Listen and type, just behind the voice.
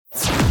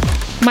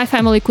My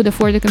family could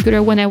afford a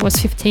computer when I was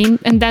 15,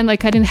 and then I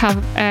didn't have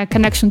a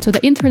connection to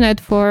the internet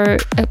for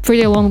a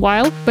pretty long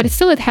while. But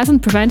it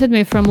hasn't prevented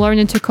me from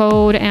learning to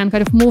code and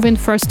kind of moving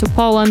first to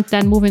Poland,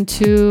 then moving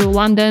to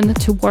London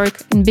to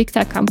work in big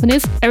tech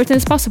companies. Everything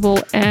is possible,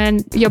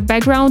 and your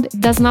background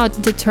does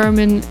not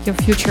determine your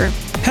future.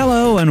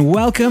 Hello and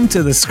welcome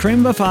to the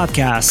Scrimba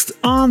podcast.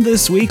 On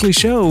this weekly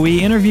show,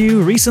 we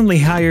interview recently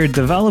hired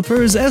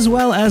developers as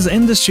well as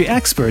industry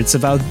experts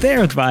about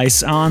their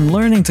advice on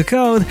learning to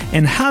code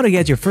and how to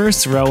get your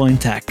first role in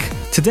tech.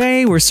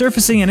 Today, we're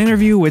surfacing an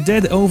interview we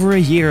did over a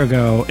year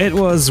ago. It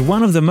was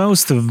one of the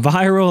most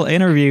viral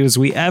interviews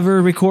we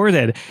ever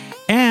recorded.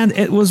 And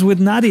it was with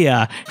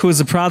Nadia, who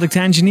is a product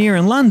engineer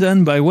in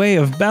London by way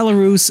of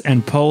Belarus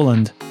and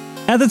Poland.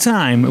 At the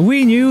time,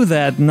 we knew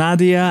that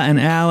Nadia and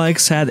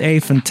Alex had a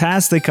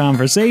fantastic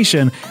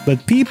conversation,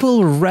 but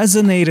people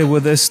resonated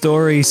with this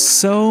story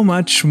so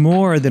much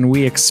more than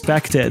we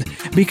expected,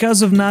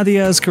 because of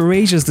Nadia's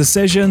courageous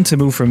decision to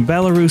move from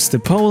Belarus to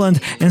Poland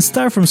and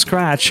start from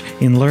scratch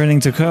in learning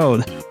to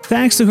code.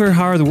 Thanks to her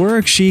hard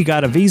work, she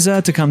got a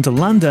visa to come to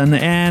London,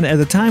 and at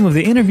the time of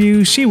the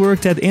interview, she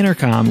worked at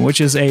Intercom, which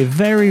is a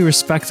very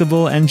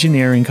respectable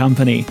engineering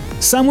company.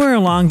 Somewhere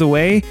along the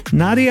way,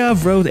 Nadia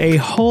wrote a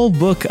whole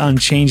book on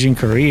changing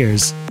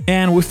careers.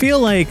 And we feel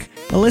like,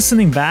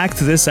 listening back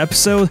to this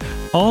episode,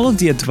 all of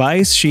the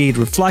advice she'd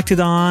reflected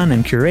on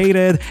and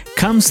curated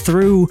comes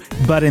through,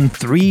 but in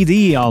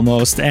 3D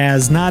almost,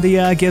 as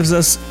Nadia gives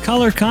us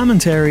color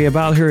commentary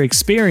about her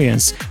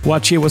experience,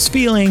 what she was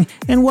feeling,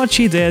 and what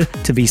she did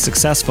to be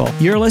successful.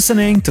 You're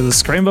listening to the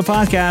Scrimba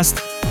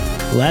podcast.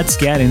 Let's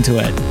get into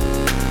it.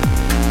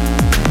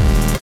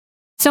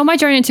 So my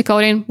journey into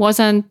coding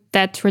wasn't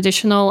that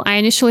traditional. I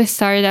initially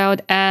started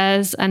out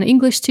as an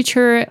English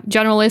teacher,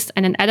 journalist,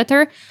 and an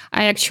editor.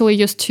 I actually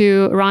used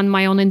to run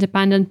my own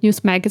independent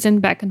news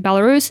magazine back in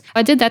Belarus.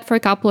 I did that for a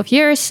couple of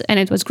years, and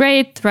it was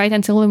great, right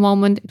until the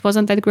moment it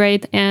wasn't that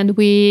great, and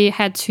we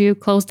had to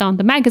close down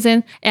the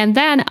magazine. And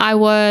then I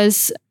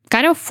was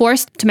kind of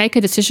forced to make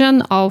a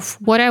decision of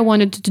what I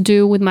wanted to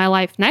do with my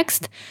life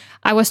next.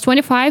 I was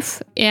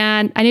 25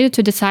 and I needed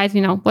to decide,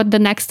 what the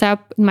next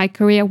step in my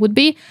career would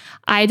be.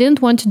 I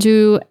didn't want to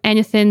do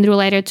anything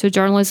related to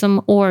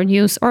journalism or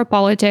news or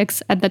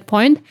politics at that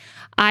point.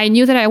 I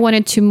knew that I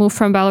wanted to move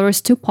from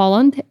Belarus to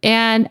Poland,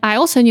 and I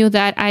also knew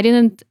that I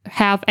didn't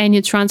have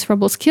any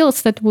transferable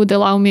skills that would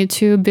allow me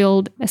to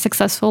build a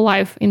successful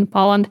life in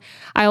Poland.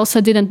 I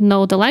also didn't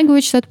know the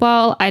language that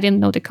well, I didn't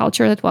know the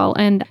culture that well,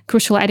 and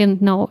crucially, I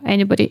didn't know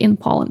anybody in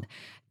Poland.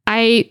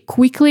 I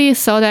quickly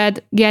saw that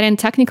getting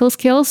technical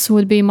skills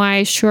would be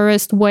my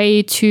surest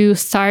way to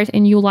start a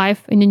new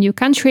life in a new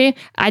country.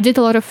 I did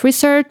a lot of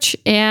research,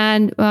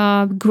 and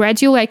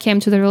gradually I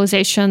came to the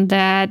realization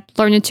that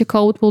learning to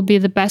code will be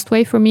the best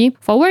way for me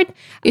forward.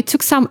 It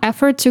took some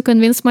effort to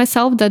convince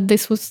myself that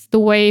this was the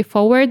way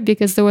forward,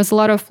 because there was a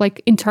lot of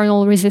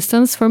internal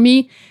resistance for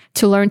me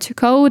to learn to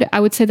code.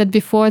 I would say that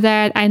before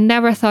that, I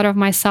never thought of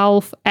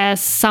myself as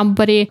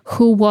somebody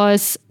who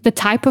was the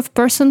type of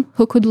person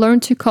who could learn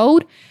to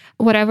code,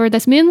 whatever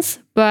that means.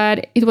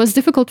 But it was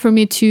difficult for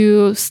me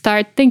to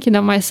start thinking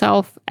of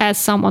myself as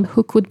someone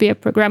who could be a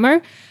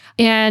programmer.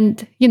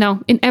 And,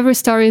 in every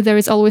story, there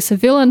is always a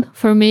villain.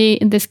 For me,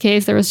 in this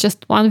case, there was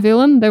just one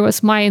villain. There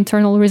was my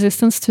internal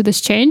resistance to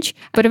this change.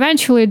 But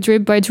eventually,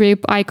 drip by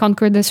drip, I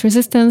conquered this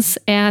resistance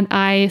and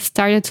I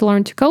started to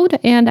learn to code.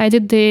 And I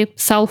did the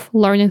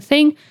self-learning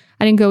thing.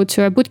 I didn't go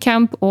to a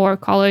bootcamp or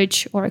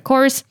college or a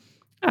course.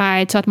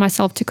 I taught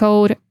myself to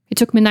code. It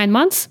took me 9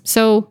 months.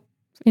 So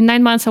in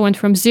 9 months, I went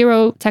from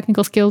zero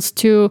technical skills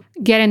to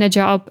getting a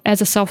job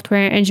as a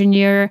software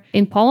engineer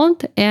in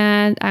Poland.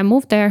 And I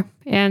moved there.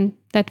 And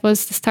that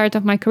was the start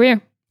of my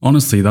career.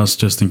 Honestly, that's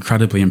just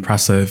incredibly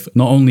impressive.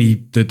 Not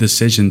only the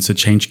decision to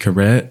change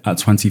career at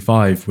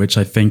 25, which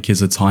I think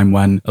is a time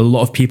when a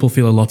lot of people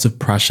feel a lot of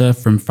pressure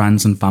from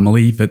friends and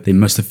family that they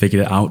must have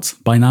figured it out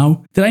by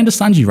now. Did I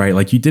understand you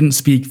right? You didn't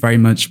speak very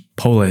much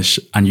Polish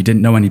and you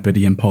didn't know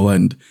anybody in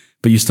Poland,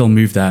 but you still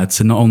moved there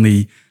to not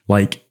only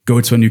go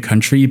to a new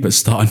country, but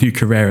start a new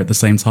career at the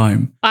same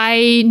time.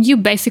 I knew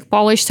basic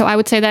Polish, so I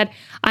would say that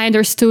I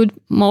understood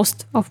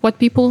most of what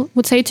people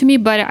would say to me,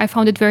 but I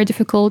found it very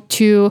difficult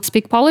to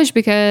speak Polish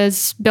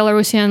because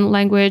Belarusian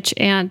language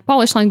and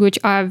Polish language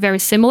are very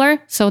similar,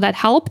 so that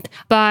helped.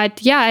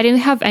 But yeah, I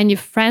didn't have any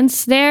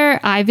friends there.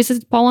 I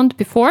visited Poland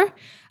before,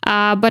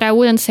 but I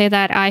wouldn't say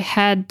that I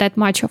had that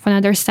much of an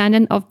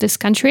understanding of this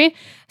country.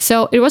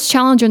 So it was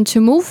challenging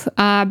to move.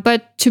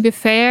 But to be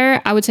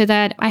fair, I would say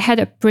that I had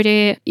a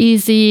pretty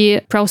easy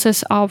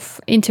process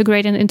of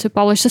integrating into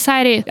Polish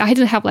society. I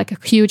didn't have a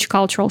huge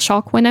cultural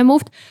shock when I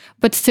moved,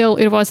 but still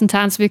it was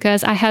intense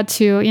because I had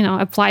to,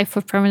 apply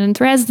for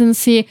permanent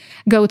residency,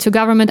 go to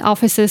government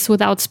offices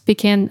without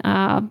speaking.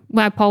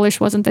 My Polish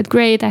wasn't that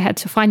great. I had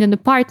to find an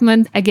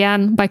apartment,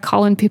 again, by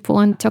calling people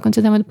and talking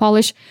to them in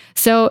Polish.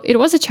 So it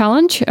was a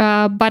challenge,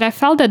 but I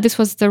felt that this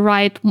was the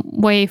right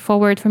way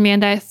forward for me.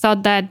 And I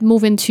thought that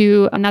moving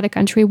to another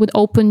country would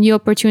open new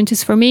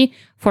opportunities for me,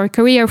 for a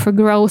career, for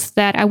growth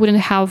that I wouldn't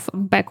have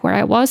back where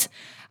I was.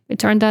 it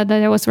turned out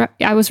that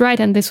I was right,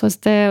 and this was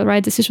the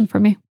right decision for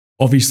me.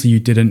 Obviously, you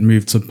didn't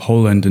move to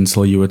Poland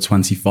until you were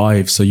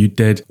 25, so you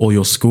did all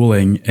your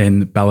schooling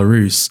in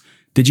Belarus.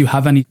 Did you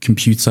have any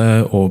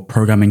computer or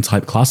programming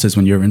type classes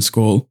when you were in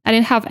school? I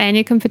didn't have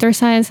any computer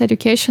science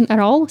education at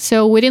all.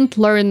 So we didn't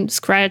learn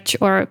Scratch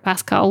or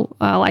Pascal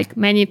like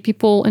many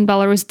people in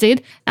Belarus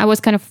did. I was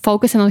kind of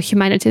focusing on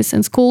humanities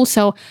in school.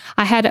 So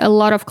I had a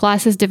lot of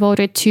classes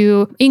devoted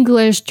to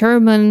English,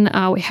 German.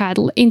 We had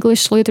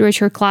English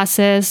literature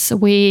classes.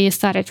 We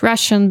studied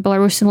Russian,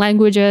 Belarusian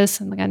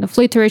languages, and kind of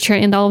literature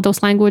in all of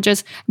those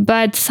languages.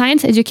 But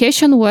science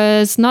education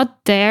was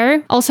not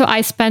there. Also,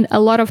 I spent a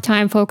lot of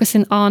time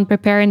focusing on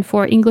preparing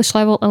for English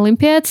level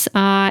Olympiads,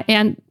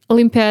 and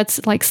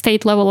Olympiads, like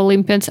state level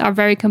Olympiads, are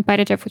very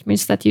competitive, which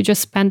means that you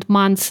just spend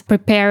months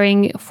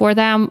preparing for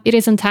them. It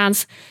is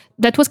intense.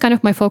 That was kind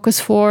of my focus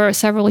for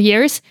several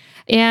years.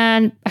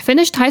 And I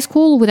finished high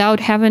school without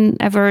having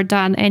ever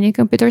done any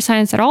computer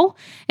science at all.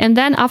 And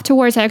then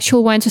afterwards, I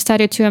actually went to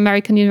study to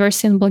American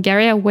University in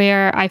Bulgaria,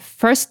 where I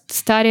first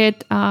studied,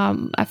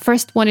 I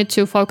first wanted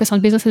to focus on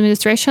business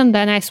administration.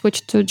 Then I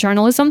switched to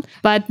journalism.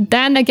 But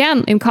then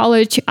again, in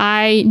college,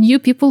 I knew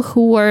people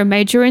who were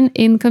majoring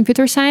in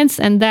computer science.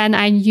 And then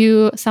I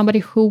knew somebody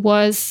who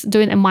was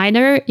doing a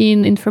minor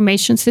in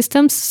information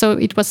systems. So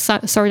it was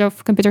sort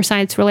of computer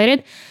science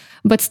related.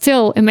 But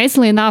still,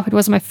 amazingly enough, it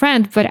was my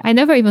friend, but I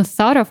never even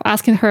thought of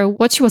asking her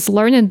what she was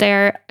learning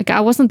there. Like,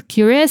 I wasn't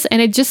curious,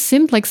 and it just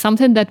seemed like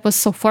something that was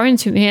so foreign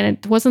to me, and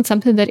it wasn't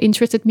something that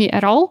interested me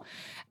at all.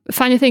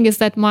 Funny thing is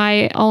that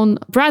my own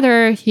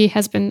brother, he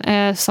has been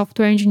a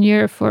software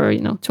engineer for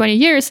 20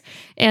 years,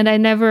 and I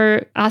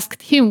never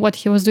asked him what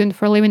he was doing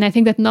for a living. I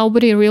think that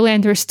nobody really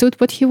understood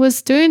what he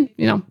was doing.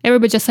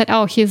 Everybody just said,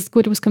 oh, he's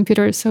good with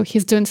computers, so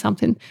he's doing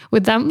something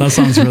with them. That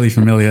sounds really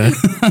familiar.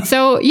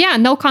 So yeah,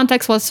 no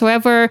context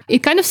whatsoever. It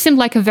kind of seemed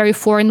like a very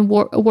foreign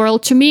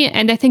world to me.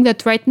 And I think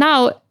that right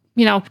now,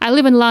 I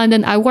live in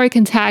London, I work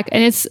in tech,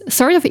 and it's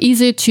sort of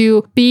easy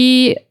to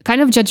be kind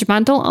of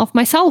judgmental of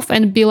myself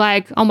and be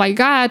like, oh my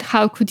God,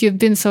 how could you have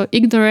been so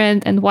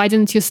ignorant? And why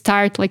didn't you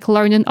start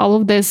learning all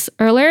of this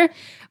earlier?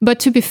 But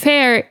to be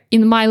fair,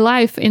 in my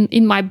life,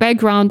 in my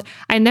background,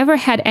 I never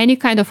had any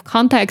kind of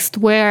context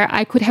where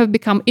I could have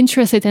become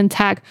interested in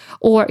tech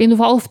or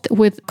involved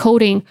with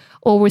coding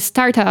or with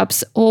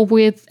startups or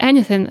with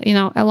anything,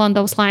 along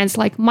those lines.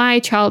 Like my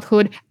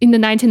childhood in the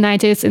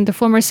 1990s in the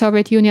former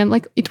Soviet Union,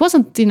 it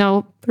wasn't,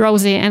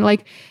 rosy,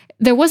 and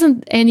there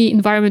wasn't any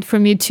environment for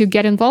me to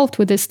get involved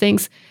with these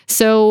things.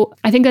 So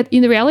I think that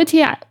in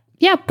reality,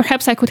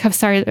 perhaps I could have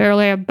started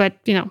earlier, but,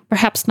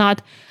 perhaps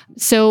not.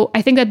 So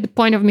I think that the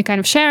point of me kind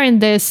of sharing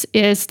this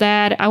is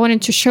that I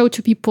wanted to show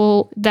to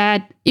people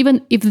that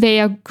even if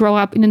they grow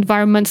up in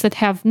environments that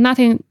have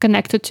nothing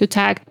connected to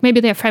tech, maybe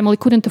their family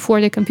couldn't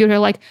afford a computer.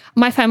 Like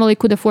my family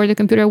could afford a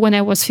computer when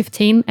I was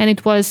 15, and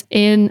it was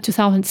in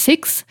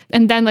 2006.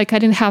 And then I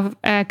didn't have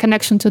a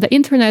connection to the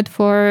internet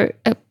for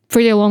a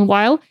pretty long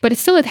while, but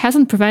it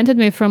hasn't prevented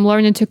me from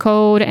learning to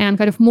code and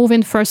kind of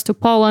moving first to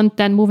Poland,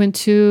 then moving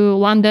to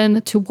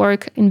London to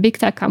work in big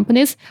tech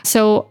companies.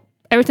 So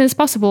everything is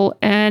possible,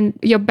 and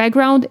your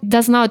background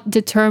does not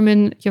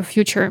determine your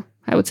future,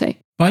 I would say.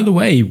 By the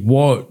way,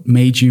 what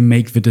made you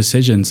make the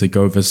decision to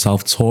go the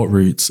self-taught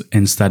route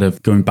instead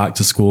of going back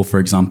to school, for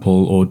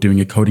example, or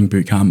doing a coding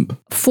bootcamp?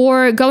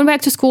 For going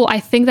back to school, I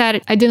think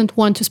that I didn't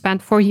want to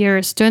spend 4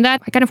 years doing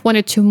that. I kind of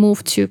wanted to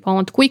move to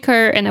Poland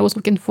quicker, and I was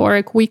looking for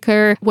a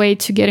quicker way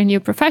to get a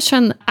new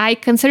profession. I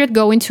considered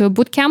going to a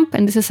bootcamp,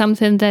 and this is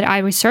something that I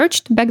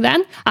researched back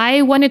then.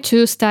 I wanted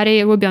to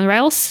study Ruby on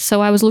Rails, so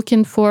I was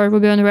looking for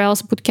Ruby on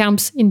Rails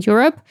bootcamps in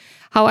Europe.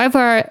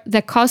 However,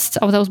 the cost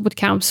of those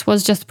bootcamps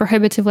was just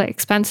prohibitively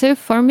expensive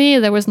for me.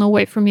 There was no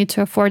way for me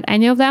to afford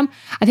any of them.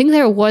 I think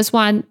there was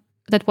one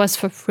that was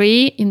for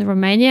free in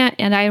Romania.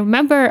 And I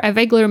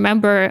vaguely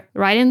remember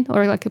writing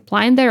or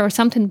applying there or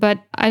something, but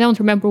I don't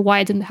remember why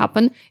it didn't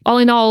happen. All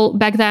in all,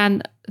 back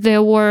then,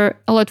 there were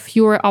a lot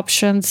fewer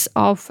options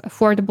of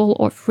affordable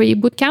or free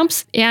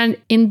bootcamps. And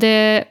in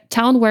the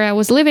town where I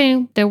was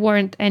living, there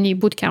weren't any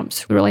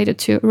bootcamps related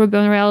to Ruby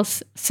on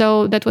Rails.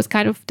 So that was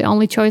kind of the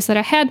only choice that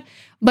I had.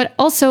 But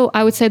also,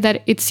 I would say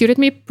that it suited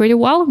me pretty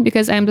well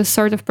because I'm the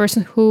sort of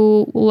person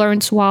who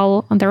learns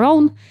well on their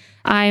own.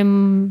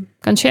 I'm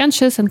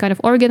conscientious and kind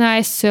of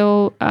organized.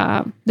 So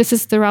this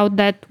is the route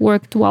that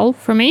worked well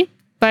for me.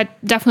 But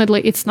definitely,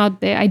 it's not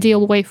the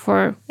ideal way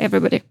for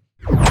everybody.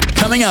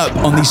 Coming up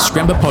on the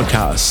Scrimba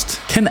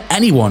podcast, can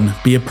anyone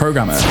be a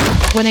programmer?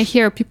 When I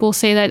hear people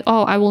say that,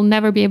 oh, I will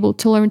never be able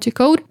to learn to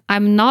code,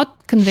 I'm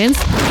not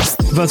convinced.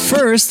 But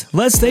first,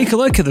 let's take a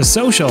look at the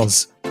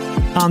socials.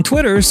 On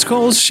Twitter,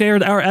 Skulls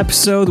shared our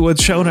episode with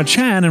Shona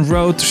Chan and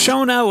wrote,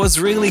 Shona was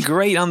really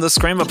great on the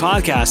Scrimba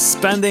podcast,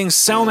 spending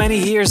so many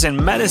years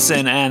in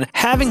medicine and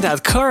having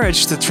that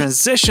courage to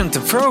transition to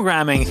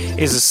programming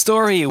is a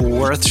story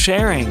worth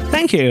sharing.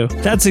 Thank you.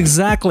 That's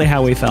exactly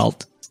how we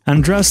felt.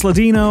 Andres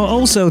Ladino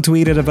also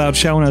tweeted about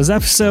Shona's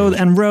episode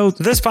and wrote,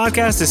 "This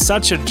podcast is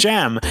such a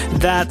gem.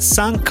 That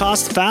sunk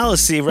cost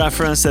fallacy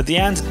reference at the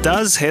end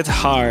does hit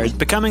hard.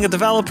 Becoming a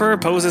developer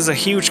poses a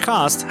huge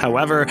cost.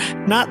 However,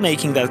 not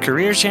making that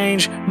career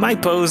change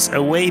might pose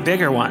a way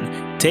bigger one.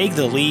 Take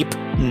the leap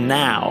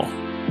now."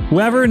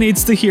 Whoever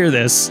needs to hear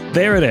this,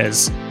 there it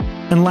is.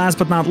 And last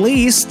but not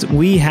least,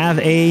 we have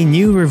a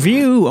new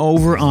review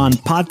over on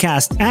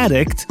Podcast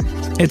Addict.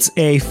 It's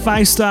a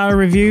 5-star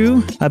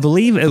review. I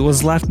believe it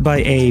was left by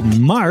a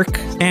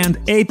Mark. And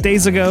 8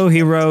 days ago,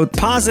 he wrote,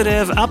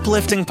 "Positive,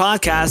 uplifting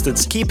podcast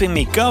that's keeping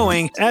me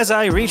going as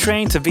I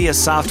retrain to be a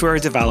software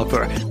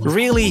developer.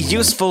 Really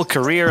useful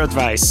career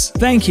advice.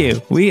 Thank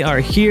you. We are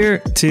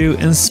here to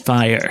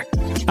inspire."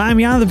 I'm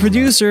Jan, the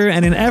producer,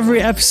 and in every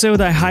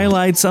episode, I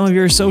highlight some of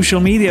your social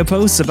media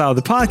posts about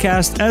the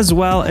podcast, as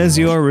well as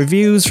your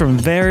reviews from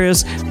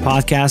various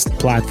podcast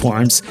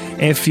platforms.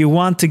 If you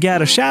want to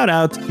get a shout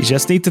out, you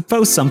just need to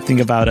post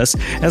something about us.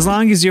 As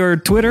long as your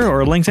Twitter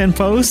or LinkedIn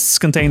posts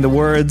contain the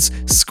words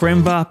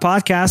Scrimba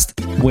Podcast,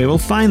 we will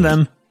find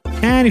them.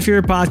 And if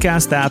your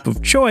podcast app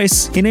of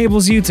choice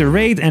enables you to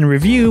rate and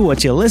review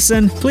what you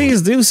listen,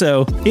 please do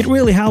so. It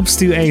really helps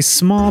to a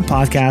small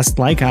podcast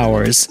like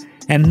ours.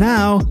 And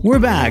now, we're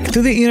back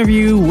to the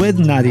interview with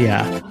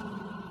Nadia.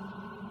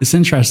 It's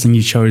interesting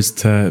you chose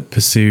to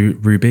pursue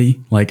Ruby.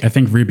 Like, I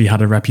think Ruby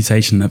had a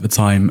reputation at the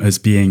time as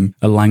being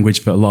a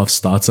language that a lot of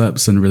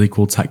startups and really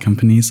cool tech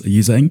companies are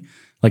using.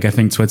 Like, I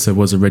think Twitter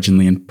was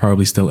originally and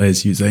probably still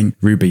is using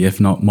Ruby, if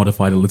not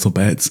modified a little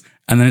bit.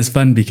 And then it's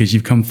fun because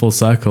you've come full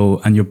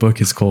circle and your book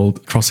is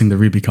called Crossing the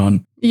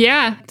Rubicon.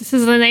 Yeah, this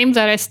is a name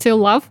that I still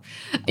love.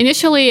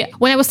 Initially,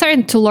 when I was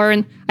starting to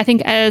learn, I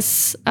think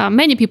as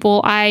many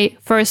people, I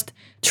first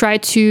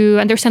tried to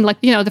understand,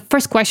 the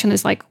first question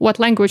is what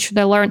language should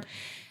I learn?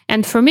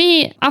 And for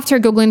me, after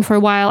Googling for a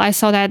while, I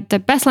saw that the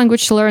best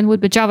language to learn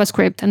would be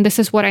JavaScript. And this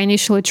is what I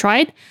initially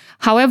tried.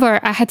 However,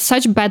 I had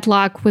such bad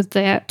luck with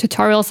the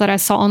tutorials that I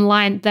saw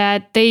online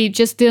that they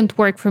just didn't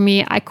work for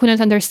me. I couldn't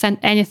understand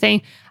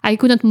anything. I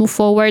couldn't move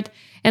forward.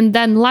 And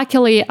then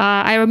luckily,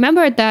 I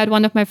remembered that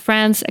one of my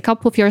friends a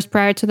couple of years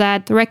prior to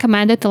that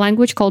recommended a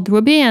language called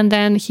Ruby. And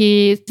then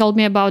he told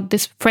me about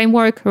this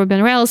framework, Ruby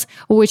on Rails,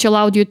 which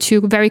allowed you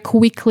to very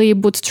quickly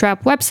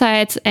bootstrap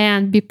websites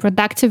and be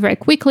productive very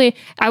quickly.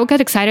 I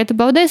got excited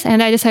about this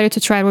and I decided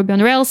to try Ruby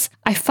on Rails.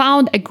 I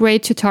found a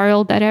great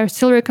tutorial that I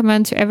still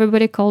recommend to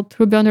everybody called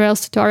Ruby on Rails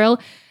tutorial.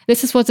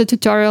 This was a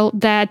tutorial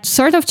that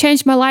sort of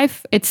changed my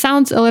life. It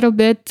sounds a little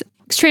bit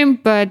extreme,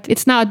 but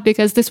it's not,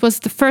 because this was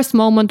the first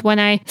moment when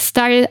I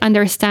started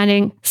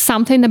understanding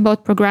something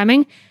about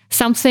programming.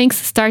 Some things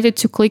started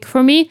to click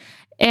for me.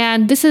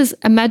 And this is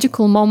a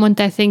magical moment,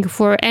 I think,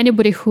 for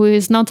anybody who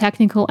is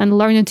non-technical and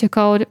learning to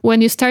code,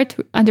 when you start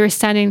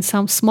understanding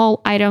some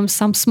small items,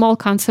 some small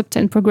concept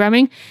in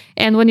programming,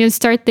 and when you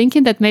start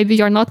thinking that maybe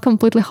you're not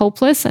completely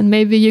hopeless and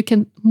maybe you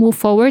can move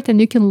forward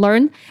and you can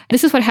learn.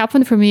 This is what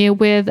happened for me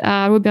with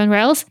Ruby on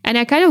Rails. And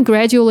I kind of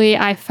gradually,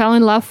 I fell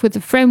in love with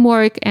the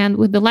framework and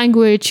with the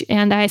language,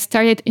 and I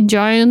started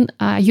enjoying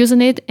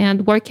using it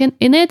and working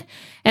in it.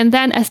 And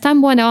then as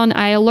time went on,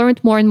 I learned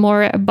more and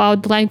more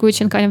about the language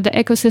and kind of the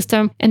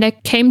ecosystem. And I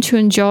came to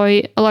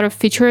enjoy a lot of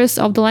features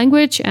of the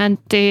language and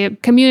the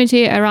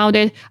community around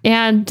it.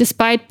 And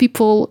despite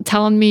people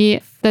telling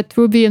me that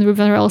Ruby and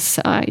Ruby on Rails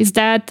is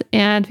dead,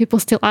 and people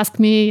still ask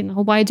me,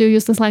 why do you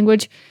use this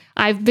language?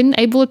 I've been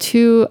able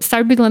to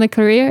start building a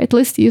career, at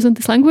least using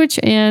this language,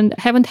 and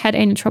haven't had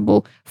any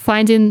trouble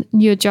finding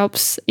new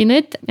jobs in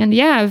it. And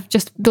yeah, I've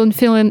just been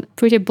feeling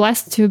pretty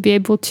blessed to be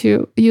able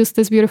to use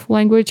this beautiful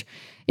language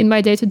in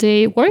my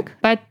day-to-day work.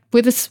 But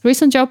with this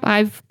recent job,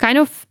 I've kind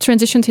of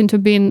transitioned into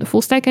being a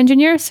full stack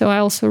engineer. So I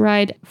also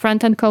write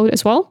front-end code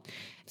as well.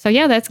 So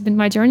yeah, that's been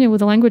my journey with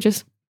the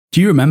languages.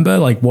 Do you remember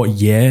what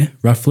year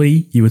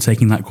roughly you were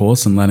taking that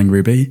course and learning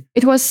Ruby?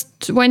 It was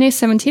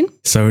 2017.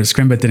 So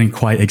Scrimba didn't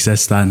quite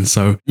exist then.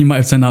 So you might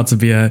have turned out to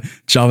be a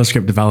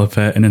JavaScript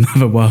developer in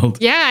another world.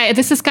 Yeah,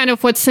 this is kind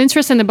of what's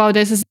interesting about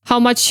this, is how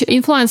much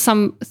influence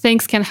some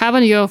things can have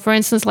on you. For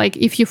instance,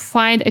 if you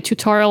find a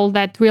tutorial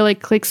that really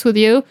clicks with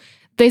you,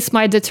 this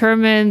might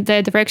determine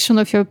the direction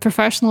of your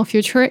professional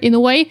future in a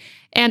way.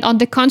 And on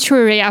the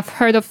contrary, I've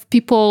heard of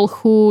people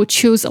who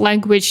choose a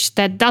language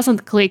that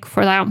doesn't click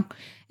for them.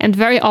 And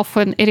very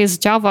often it is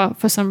Java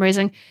for some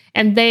reason.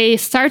 And they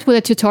start with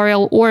a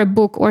tutorial or a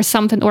book or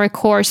something or a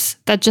course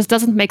that just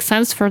doesn't make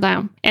sense for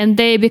them. And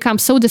they become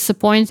so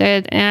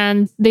disappointed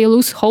and they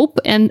lose hope.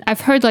 And I've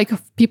heard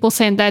of people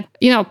saying that,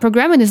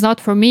 programming is not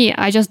for me.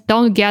 I just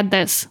don't get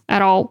this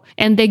at all.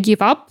 And they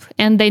give up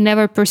and they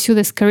never pursue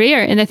this career.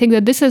 And I think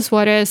that this is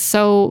what is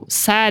so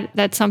sad,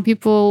 that some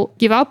people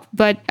give up.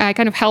 But I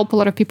kind of help a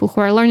lot of people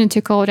who are learning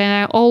to code. And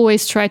I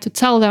always try to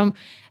tell them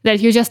that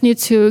you just need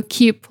to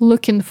keep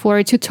looking for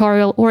a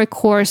tutorial or a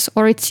course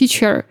or a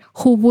teacher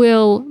who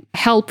will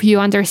help you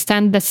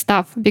understand the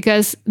stuff.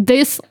 Because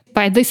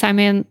by this I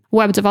mean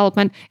web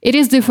development, it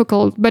is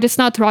difficult, but it's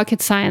not rocket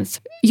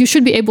science. You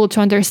should be able to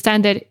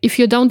understand it. If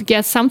you don't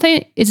get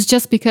something, it's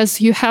just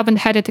because you haven't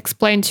had it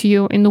explained to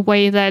you in a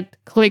way that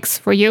clicks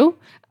for you.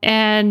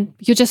 And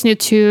you just need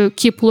to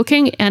keep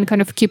looking and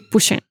kind of keep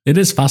pushing. It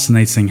is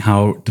fascinating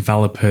how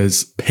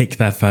developers pick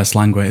their first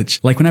language.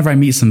 Like whenever I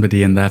meet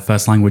somebody and their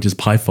first language is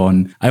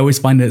Python, I always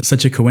find it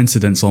such a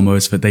coincidence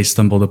almost that they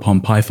stumbled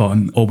upon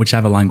Python or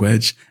whichever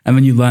language. And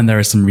when you learn there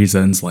are some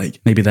reasons, like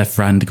maybe their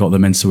friend got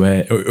them into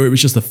it, or it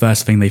was just the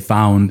first thing they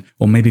found,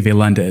 or maybe they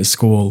learned it at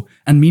school.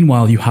 And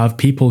meanwhile, you have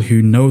people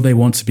who know they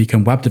want to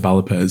become web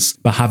developers,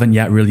 but haven't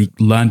yet really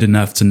learned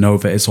enough to know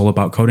that it's all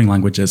about coding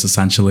languages,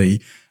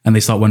 essentially. And they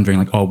start wondering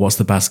like, oh, what's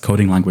the best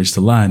coding language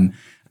to learn?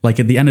 Like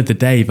at the end of the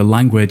day, the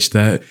language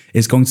that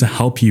is going to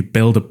help you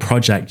build a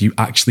project you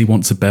actually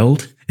want to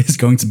build is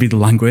going to be the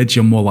language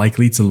you're more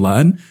likely to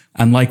learn.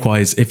 And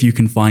likewise, if you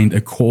can find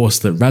a course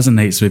that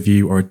resonates with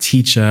you or a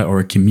teacher or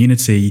a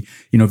community,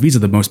 these are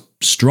the most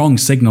strong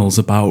signals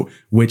about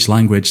which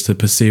language to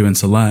pursue and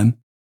to learn.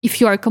 If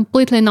you are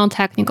completely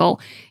non-technical,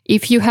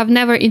 if you have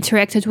never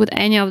interacted with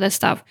any of this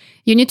stuff,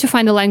 you need to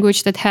find a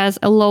language that has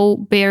a low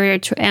barrier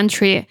to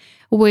entry,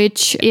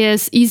 which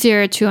is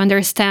easier to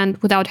understand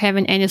without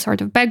having any sort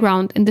of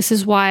background. And this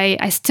is why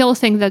I still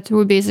think that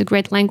Ruby is a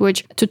great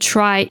language to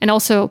try. And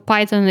also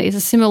Python is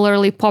a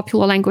similarly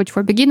popular language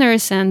for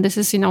beginners. And this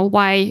is,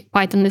 why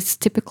Python is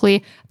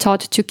typically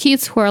taught to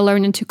kids who are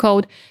learning to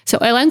code. So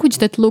a language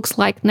that looks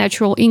like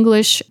natural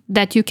English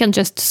that you can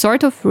just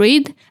sort of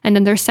read and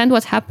understand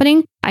what's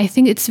happening, I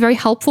think it's very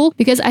helpful,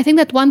 because I think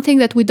that one thing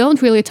that we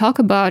don't really talk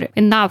about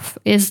enough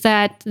is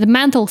that the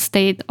mental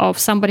state of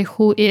somebody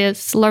who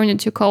is learning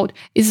to code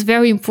is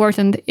very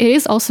important. It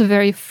is also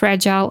very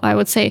fragile, I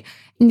would say.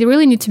 And you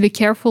really need to be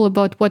careful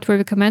about what we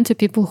recommend to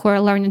people who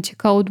are learning to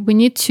code. We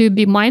need to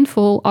be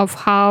mindful of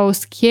how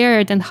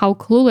scared and how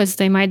clueless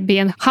they might be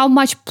and how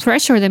much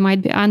pressure they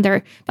might be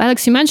under.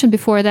 Alex, you mentioned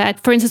before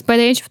that, for instance, by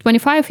the age of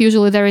 25,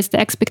 usually there is the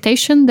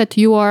expectation that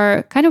you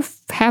are kind of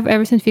have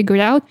everything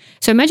figured out.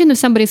 So imagine if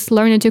somebody's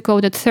learning to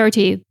code at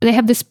 30, they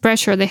have this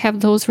pressure, they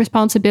have those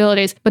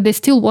responsibilities, but they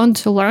still want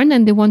to learn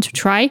and they want to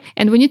try.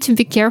 And we need to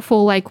be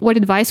careful, like what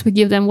advice we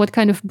give them, what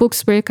kind of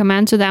books we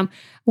recommend to them.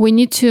 We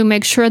need to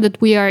make sure that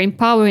we are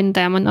empowering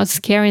them and not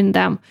scaring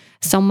them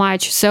so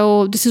much.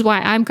 So this is why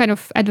I'm kind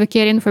of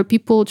advocating for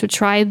people to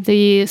try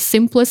the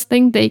simplest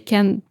thing they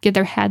can get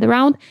their head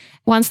around.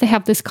 Once they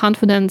have this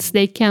confidence,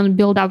 they can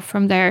build up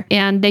from there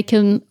and they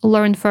can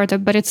learn further.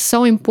 But it's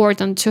so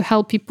important to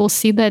help people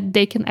see that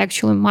they can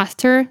actually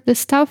master this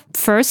stuff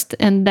first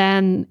and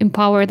then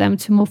empower them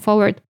to move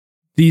forward.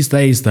 These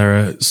days, there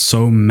are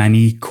so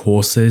many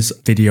courses,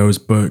 videos,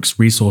 books,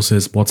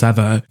 resources,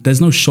 whatever. There's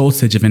no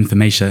shortage of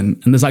information.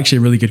 And there's actually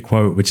a really good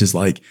quote, which is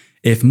like,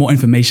 if more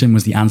information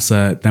was the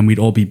answer, then we'd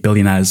all be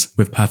billionaires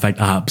with perfect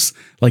apps.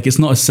 Like, it's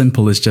not as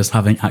simple as just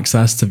having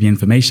access to the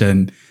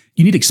information.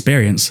 You need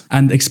experience.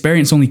 And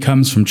experience only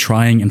comes from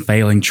trying and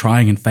failing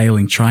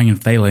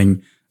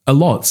a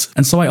lot.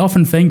 And so I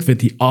often think that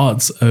the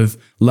art of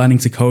learning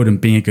to code and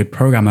being a good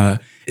programmer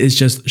is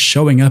just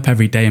showing up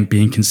every day and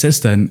being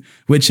consistent,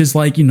 which is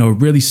like,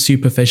 really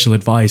superficial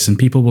advice. And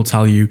people will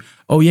tell you,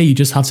 oh yeah, you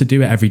just have to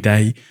do it every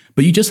day.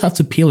 But you just have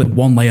to peel it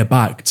one layer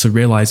back to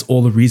realize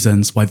all the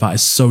reasons why that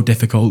is so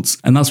difficult.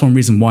 And that's one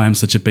reason why I'm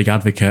such a big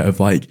advocate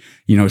of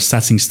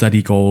setting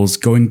study goals,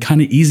 going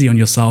kind of easy on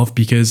yourself,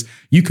 because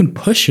you can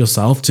push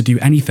yourself to do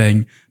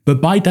anything. But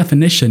by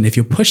definition, if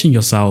you're pushing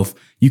yourself,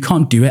 you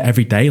can't do it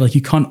every day. Like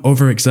you can't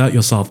overexert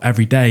yourself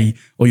every day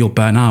or you'll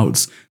burn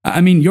out.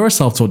 I mean, you're a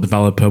self-taught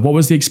developer. What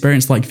was the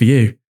experience like for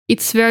you?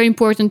 It's very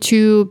important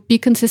to be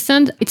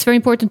consistent. It's very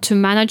important to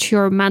manage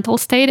your mental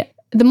state.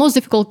 The most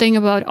difficult thing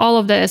about all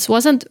of this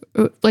wasn't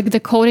like the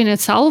coding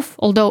itself,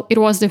 although it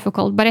was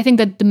difficult, but I think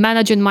that the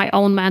managing my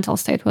own mental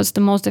state was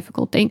the most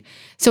difficult thing.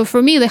 So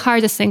for me, the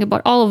hardest thing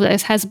about all of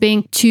this has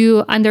been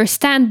to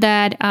understand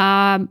that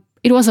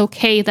it was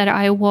okay that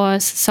I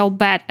was so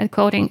bad at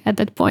coding at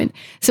that point.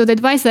 So the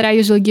advice that I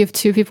usually give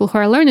to people who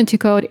are learning to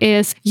code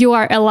is you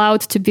are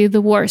allowed to be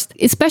the worst,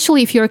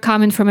 especially if you're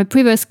coming from a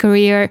previous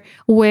career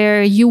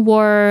where you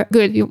were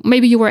good.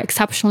 Maybe you were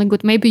exceptionally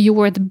good. Maybe you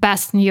were the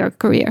best in your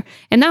career.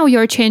 And now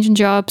you're changing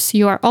jobs.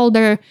 You are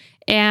older.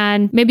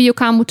 And maybe you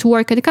come to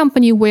work at a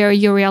company where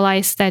you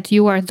realize that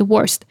you are the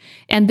worst.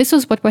 And this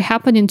was what was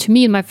happening to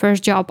me in my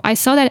first job. I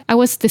saw that I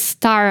was the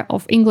star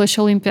of English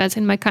Olympiads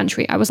in my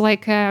country. I was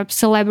like a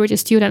celebrity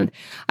student.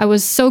 I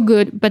was so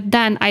good. But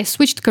then I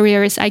switched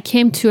careers. I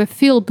came to a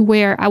field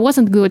where I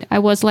wasn't good. I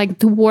was like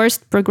the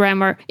worst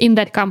programmer in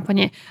that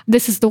company.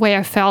 This is the way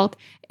I felt.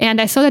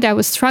 And I saw that I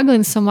was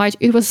struggling so much.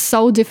 It was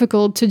so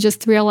difficult to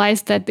just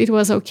realize that it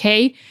was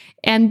okay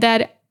and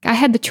that I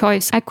had the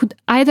choice. I could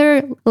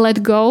either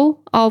let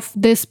go of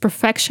this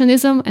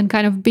perfectionism and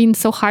kind of being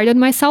so hard on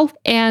myself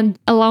and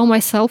allow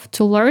myself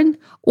to learn,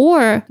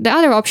 or the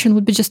other option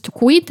would be just to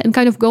quit and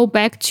kind of go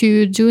back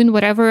to doing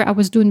whatever I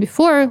was doing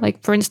before,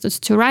 like for instance,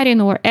 to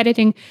writing or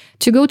editing,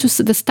 to go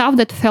to the stuff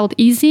that felt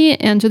easy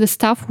and to the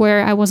stuff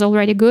where I was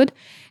already good.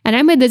 And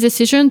I made the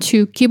decision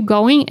to keep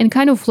going and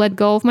kind of let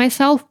go of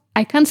myself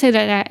I can't say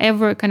that I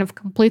ever kind of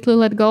completely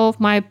let go of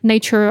my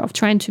nature of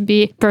trying to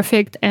be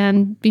perfect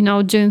and,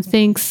 doing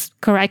things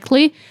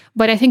correctly.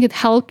 But I think it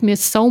helped me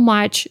so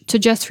much to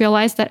just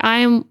realize that I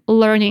am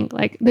learning.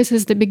 Like, this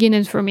is the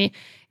beginning for me.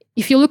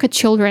 If you look at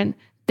children,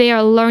 they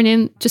are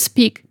learning to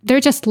speak. They're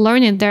just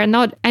learning. They're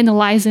not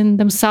analyzing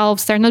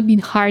themselves. They're not being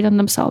hard on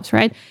themselves,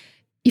 right?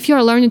 If you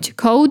are learning to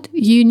code,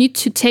 you need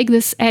to take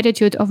this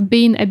attitude of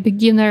being a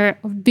beginner,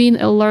 of being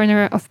a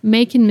learner, of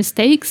making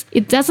mistakes.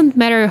 It doesn't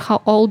matter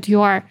how old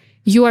you are.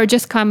 You are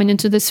just coming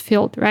into this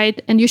field,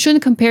 right? And you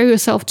shouldn't compare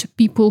yourself to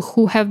people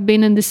who have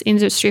been in this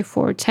industry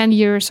for 10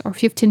 years or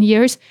 15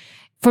 years.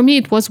 For me,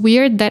 it was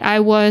weird that I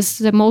was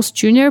the most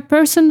junior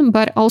person,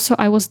 but also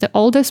I was the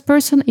oldest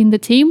person in the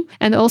team.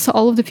 And also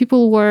all of the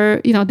people were,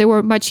 they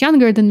were much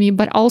younger than me,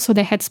 but also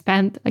they had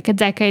spent like a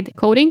decade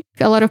coding.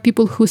 A lot of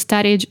people who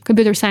studied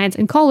computer science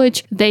in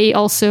college, they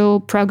also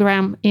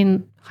program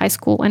in high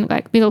school and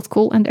like middle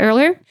school and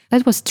earlier.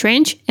 That was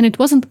strange and it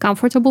wasn't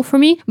comfortable for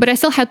me, but I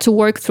still had to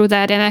work through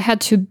that and I had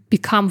to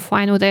become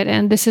fine with it.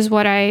 And this is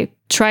what I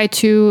try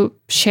to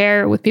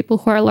share with people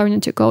who are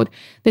learning to code.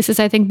 This is,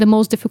 I think, the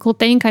most difficult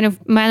thing, kind of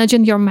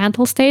managing your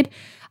mental state,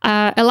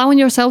 allowing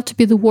yourself to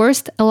be the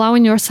worst,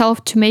 allowing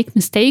yourself to make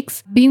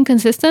mistakes, being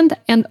consistent,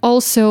 and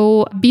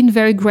also being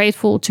very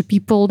grateful to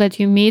people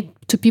that you meet,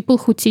 to people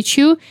who teach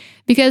you.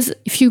 Because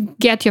if you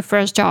get your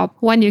first job,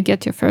 when you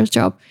get your first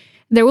job,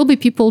 there will be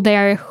people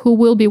there who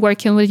will be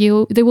working with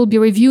you. They will be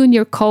reviewing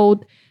your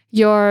code,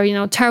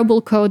 your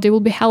terrible code. They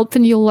will be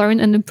helping you learn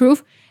and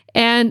improve.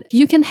 And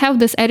you can have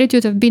this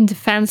attitude of being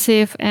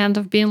defensive and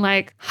of being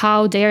like,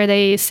 how dare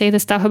they say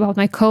this stuff about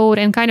my code,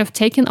 and kind of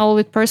taking all of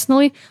it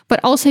personally.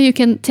 But also you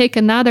can take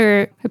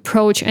another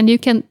approach and you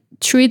can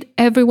treat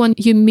everyone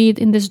you meet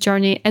in this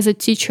journey as a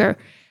teacher.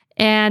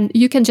 And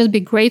you can just be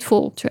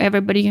grateful to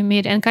everybody you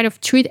meet and kind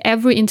of treat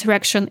every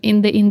interaction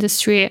in the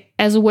industry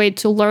as a way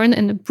to learn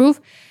and improve.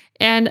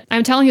 And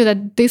I'm telling you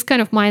that this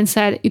kind of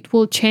mindset, it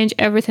will change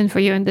everything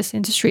for you in this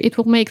industry. It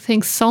will make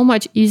things so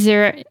much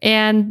easier.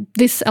 And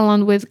this,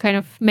 along with kind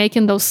of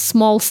making those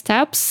small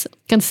steps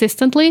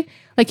consistently,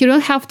 like you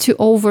don't have to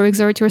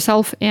overexert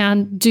yourself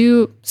and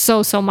do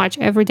so much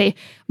every day,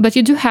 but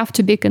you do have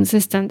to be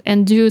consistent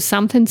and do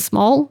something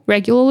small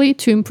regularly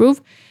to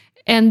improve.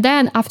 And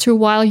then after a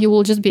while, you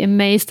will just be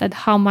amazed at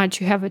how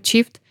much you have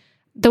achieved.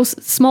 Those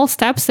small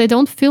steps, they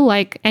don't feel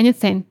like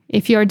anything.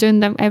 If you are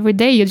doing them every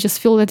day, you just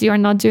feel that you are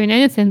not doing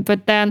anything.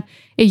 But then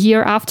a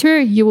year after,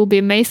 you will be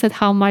amazed at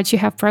how much you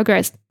have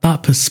progressed.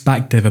 That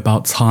perspective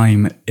about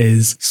time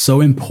is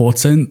so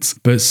important,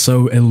 but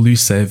so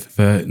elusive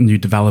for new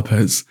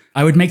developers.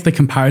 I would make the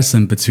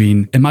comparison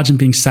between, imagine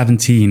being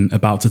 17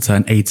 about to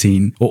turn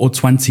 18 or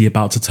 20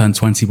 about to turn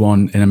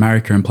 21 in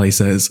America and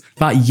places.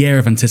 That year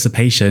of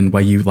anticipation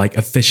where you like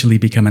officially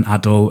become an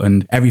adult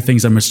and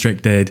everything's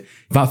unrestricted,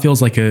 that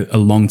feels like a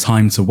long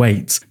time to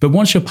wait. But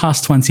once you're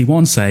past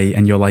 21, say,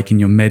 and you're like in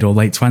your mid or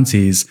late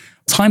 20s,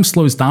 time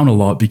slows down a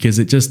lot because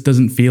it just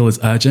doesn't feel as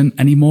urgent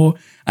anymore.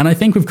 And I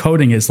think with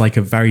coding, it's like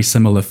a very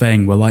similar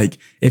thing where like,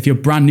 if you're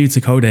brand new to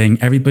coding,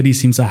 everybody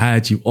seems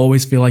ahead. You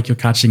always feel like you're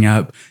catching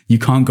up. You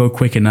can't go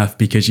quick enough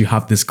because you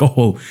have this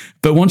goal.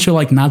 But once you're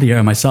like Nadia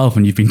and myself,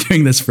 and you've been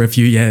doing this for a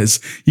few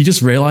years, you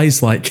just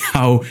realize like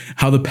how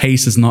the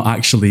pace is not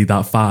actually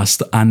that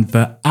fast. And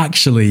that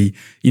actually,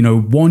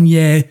 1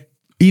 year,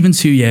 even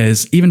 2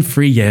 years, even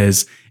 3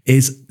 years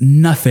is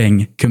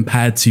nothing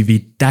compared to the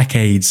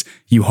decades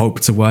you hope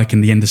to work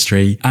in the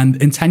industry.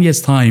 And in 10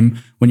 years' time,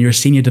 when you're a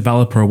senior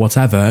developer or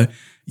whatever,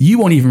 you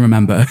won't even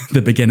remember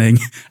the beginning.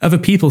 Other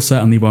people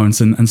certainly won't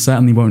and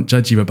certainly won't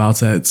judge you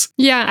about it.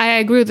 Yeah, I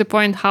agree with the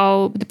point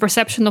how the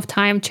perception of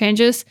time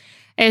changes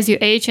as you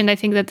age. And I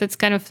think that that's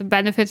kind of the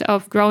benefit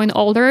of growing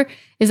older,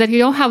 is that you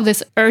don't have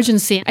this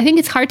urgency. I think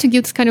it's hard to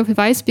give this kind of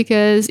advice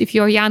because if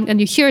you're young and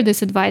you hear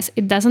this advice,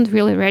 it doesn't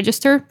really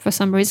register for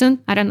some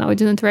reason. I don't know, it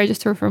didn't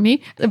register for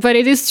me, but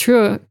it is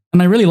true.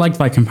 And I really liked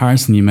that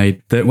comparison you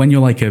made, that when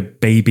you're like a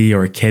baby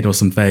or a kid or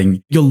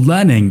something, you're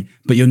learning,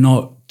 but you're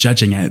not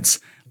judging it.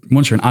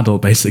 Once you're an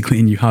adult, basically,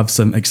 and you have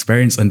some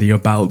experience under your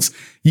belt,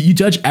 you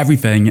judge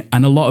everything.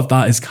 And a lot of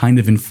that is kind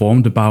of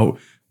informed about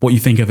what you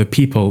think other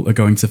people are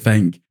going to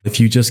think. If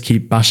you just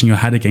keep bashing your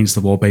head against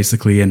the wall,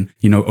 basically, and,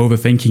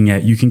 overthinking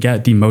it, you can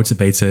get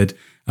demotivated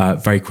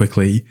very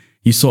quickly.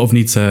 You sort of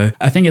need to,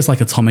 I think it's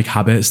like atomic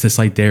habits, this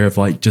idea of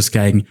like just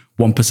getting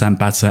 1%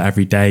 better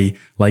every day.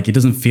 Like it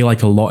doesn't feel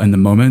like a lot in the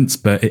moment,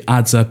 but it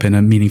adds up in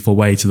a meaningful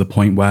way to the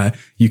point where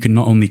you can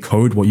not only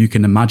code what you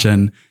can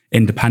imagine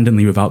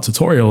independently without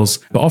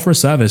tutorials, but offer a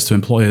service to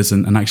employers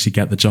and actually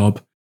get the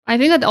job. I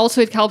think that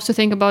also it helps to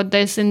think about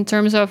this in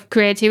terms of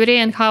creativity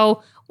and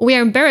how we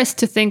are embarrassed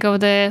to think of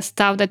the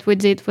stuff that we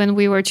did when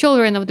we were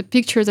children, of the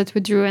pictures that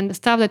we drew and the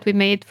stuff that we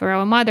made for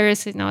our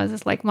mothers,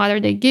 as like Mother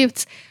Day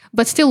gifts.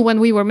 But still,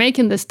 when we were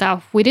making this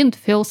stuff, we didn't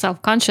feel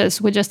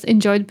self-conscious. We just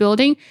enjoyed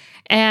building.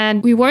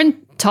 And we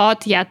weren't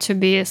taught yet to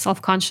be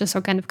self-conscious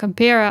or kind of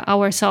compare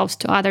ourselves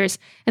to others.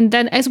 And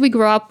then as we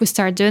grow up, we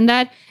start doing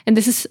that. And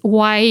this is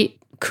why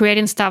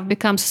creating stuff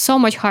becomes so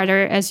much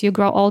harder as you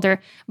grow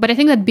older. But I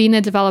think that being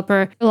a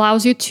developer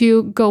allows you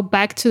to go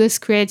back to this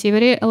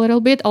creativity a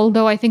little bit.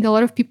 Although I think a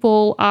lot of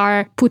people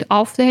are put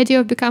off the idea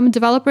of becoming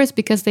developers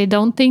because they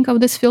don't think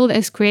of this field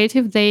as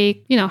creative.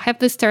 They, have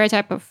this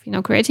stereotype of,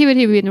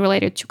 creativity being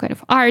related to kind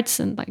of arts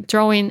and like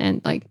drawing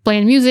and like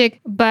playing music.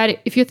 But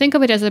if you think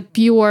of it as a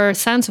pure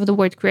sense of the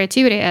word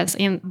creativity, as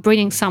in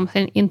bringing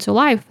something into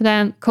life,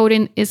 then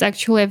coding is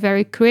actually a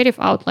very creative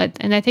outlet.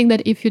 And I think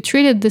that if you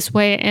treat it this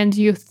way and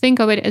you think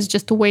of it as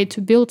just a way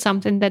to build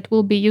something that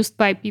will be used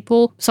by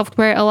people,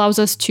 software allows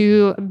us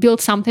to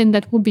build something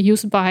that will be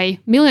used by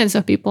millions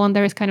of people, and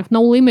there is kind of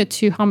no limit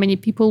to how many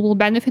people will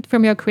benefit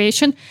from your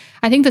creation.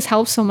 I think this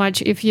helps so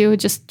much if you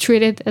just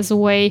treat it as a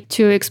way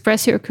to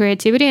express your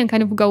creativity and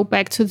kind of go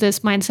back to this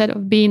mindset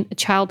of being a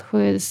child who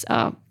is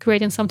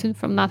creating something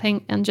from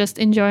nothing and just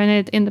enjoying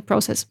it in the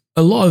process.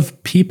 A lot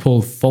of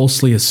people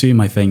falsely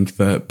assume, I think,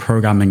 that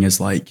programming is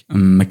like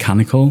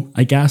mechanical,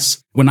 I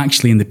guess, when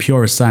actually in the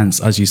purest sense,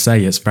 as you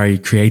say, it's very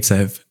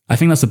creative. I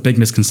think that's a big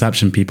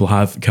misconception people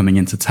have coming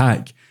into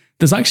tech.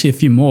 There's actually a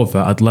few more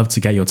that I'd love to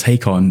get your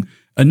take on.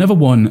 Another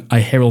one I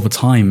hear all the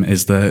time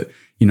is that,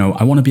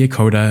 I want to be a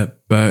coder,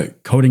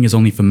 but coding is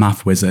only for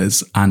math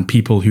whizzes and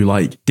people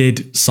who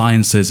did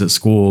sciences at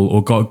school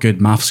or got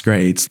good maths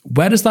grades.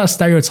 Where does that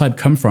stereotype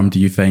come from, do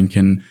you think?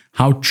 And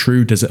how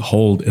true does it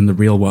hold in the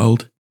real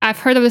world? I've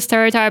heard of the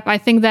stereotype. I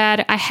think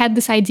that I had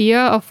this idea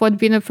of what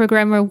being a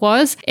programmer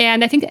was,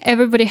 and I think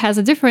everybody has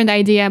a different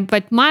idea.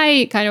 But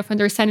my kind of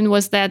understanding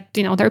was that,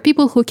 there are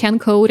people who can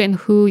code and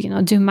who,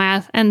 do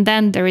math. And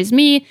then there is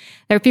me.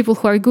 There are people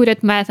who are good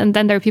at math, and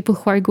then there are people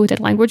who are good at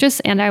languages.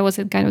 And I was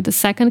in kind of the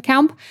second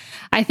camp.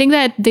 I think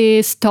that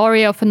the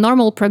story of a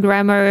normal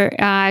programmer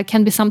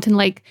can be something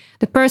like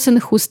the person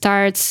who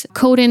starts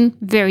coding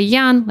very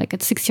young, like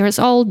at 6 years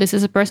old. This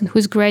is a person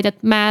who's great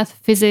at math,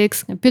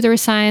 physics, computer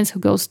science, who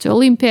goes to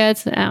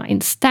Olympiads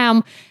in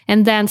STEM,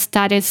 and then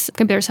studies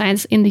computer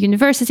science in the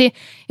university.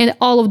 And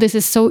all of this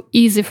is so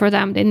easy for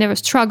them. They never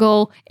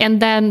struggle.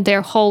 And then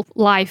their whole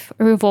life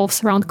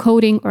revolves around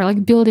coding or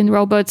building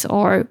robots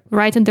or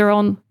writing their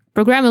own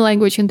programming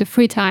language in the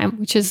free time,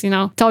 which is,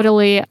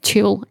 totally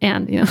chill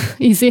and,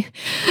 easy.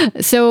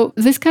 So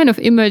this kind of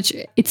image,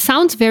 it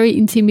sounds very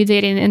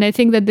intimidating. And I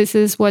think that this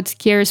is what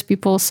scares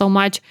people so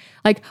much.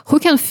 Who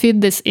can fit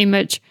this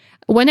image?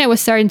 When I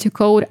was starting to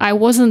code, I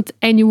wasn't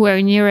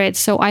anywhere near it.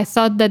 So I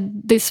thought that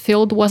this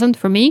field wasn't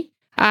for me.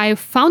 I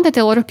found that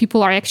a lot of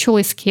people are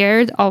actually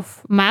scared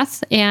of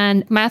math,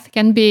 and math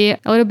can be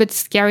a little bit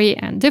scary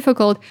and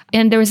difficult.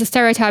 And there is a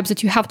stereotype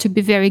that you have to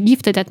be very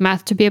gifted at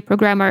math to be a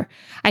programmer.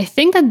 I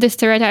think that this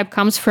stereotype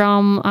comes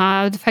from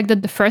the fact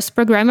that the first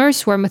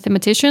programmers were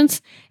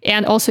mathematicians.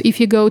 And also,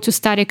 if you go to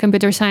study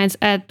computer science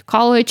at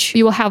college,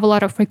 you will have a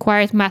lot of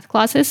required math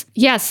classes.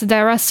 Yes,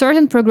 there are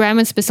certain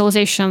programming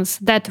specializations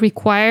that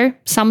require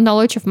some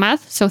knowledge of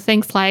math. So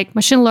things like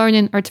machine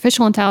learning,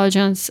 artificial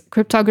intelligence,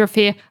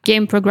 cryptography,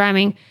 game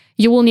programming.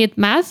 You will need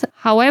math.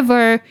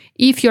 However,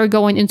 if you're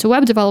going into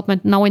web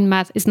development, knowing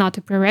math is not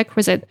a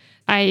prerequisite.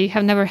 I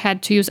have never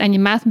had to use any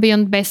math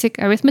beyond basic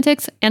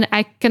arithmetics, and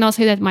I cannot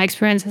say that my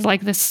experience is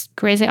like this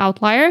crazy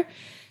outlier.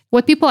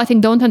 What people, I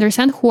think, don't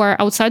understand who are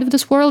outside of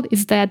this world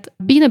is that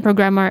being a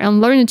programmer and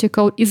learning to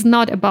code is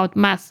not about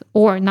math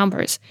or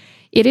numbers.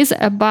 It is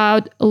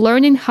about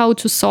learning how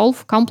to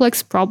solve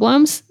complex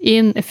problems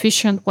in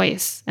efficient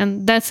ways.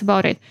 And that's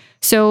about it.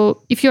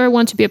 So if you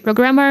want to be a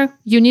programmer,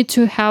 you need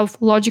to have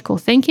logical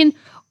thinking,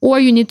 or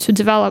you need to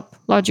develop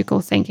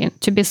logical thinking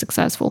to be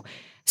successful.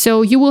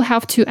 So you will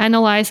have to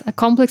analyze a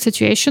complex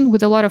situation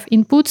with a lot of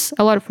inputs,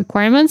 a lot of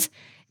requirements,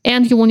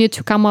 and you will need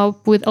to come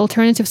up with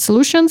alternative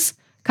solutions,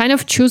 kind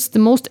of choose the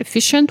most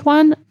efficient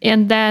one,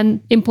 and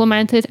then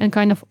implement it and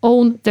kind of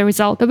own the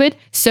result of it.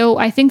 So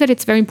I think that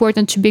it's very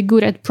important to be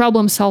good at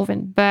problem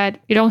solving, but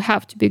you don't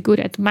have to be good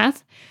at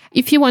math.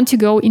 If you want to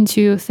go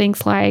into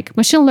things like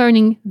machine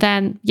learning,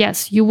 then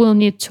yes, you will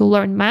need to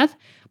learn math.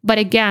 But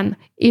again,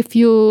 if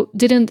you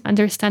didn't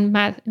understand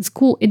math in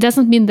school, it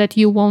doesn't mean that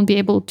you won't be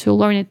able to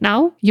learn it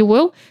now. You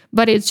will,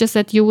 but it's just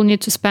that you will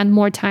need to spend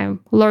more time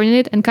learning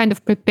it and kind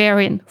of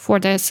preparing for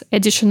this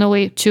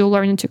additionally to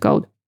learning to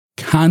code.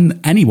 Can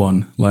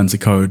anyone learn to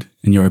code,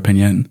 in your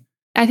opinion?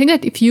 I think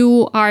that if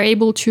you are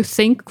able to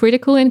think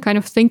critically and kind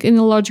of think in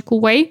a logical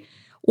way,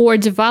 or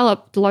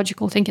develop the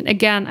logical thinking.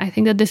 Again, I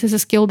think that this is a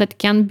skill that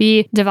can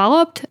be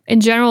developed.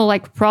 In general,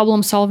 like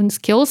problem-solving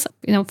skills,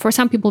 for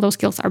some people, those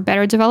skills are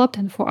better developed,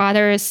 and for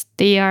others,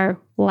 they are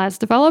less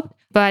developed.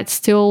 But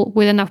still,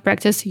 with enough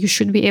practice, you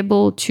should be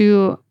able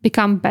to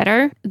become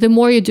better. The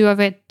more you do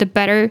of it, the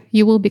better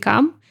you will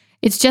become.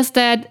 It's just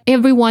that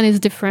everyone is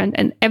different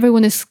and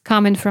everyone is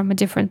coming from a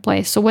different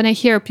place. So when I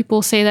hear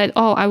people say that,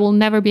 oh, I will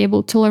never be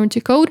able to learn to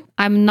code,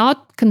 I'm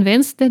not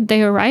convinced that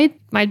they are right.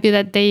 It might be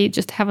that they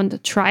just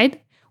haven't tried,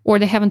 or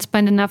they haven't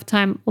spent enough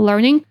time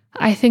learning.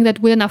 I think that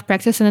with enough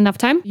practice and enough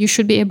time, you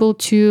should be able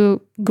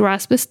to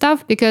grasp this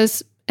stuff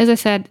because, as I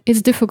said,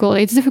 it's difficult.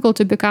 It's difficult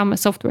to become a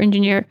software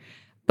engineer,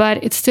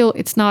 but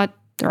it's not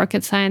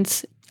rocket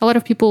science. A lot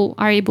of people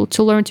are able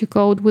to learn to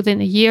code within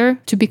a year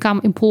to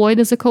become employed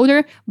as a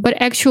coder. But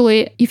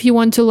actually, if you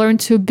want to learn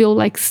to build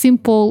like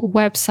simple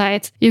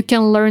websites, you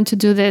can learn to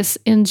do this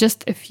in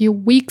just a few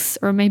weeks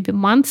or maybe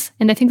months.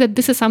 And I think that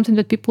this is something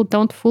that people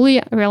don't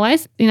fully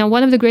realize.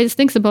 One of the greatest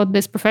things about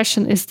this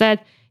profession is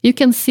that you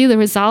can see the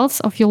results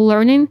of your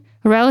learning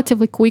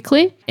relatively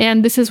quickly.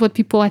 And this is what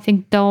people, I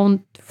think,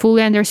 don't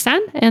fully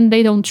understand and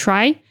they don't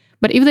try.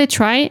 But if they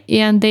try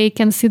and they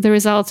can see the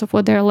results of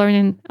what they're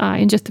learning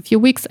in just a few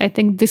weeks, I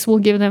think this will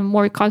give them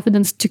more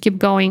confidence to keep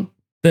going.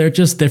 There are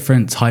just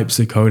different types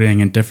of coding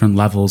and different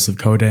levels of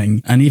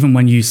coding. And even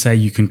when you say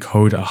you can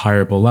code at a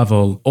hireable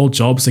level, all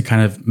jobs are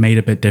kind of made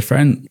a bit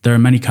different. There are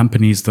many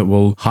companies that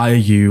will hire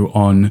you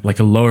on like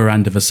a lower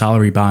end of a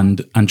salary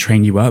band and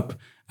train you up.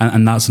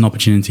 And that's an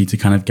opportunity to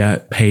kind of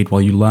get paid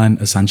while you learn,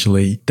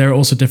 essentially. There are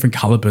also different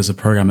calibers of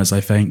programmers,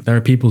 I think. There are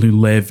people who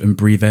live and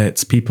breathe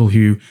it, people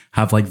who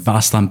have like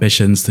vast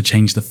ambitions to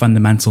change the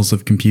fundamentals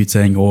of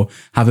computing or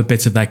have a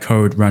bit of their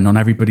code run on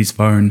everybody's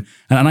phone.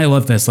 And I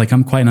love this. Like,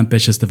 I'm quite an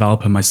ambitious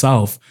developer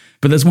myself.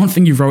 But there's one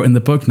thing you wrote in the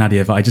book,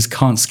 Nadia, that I just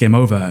can't skim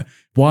over.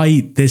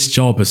 Why this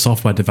job as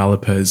software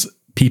developers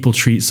people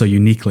treat so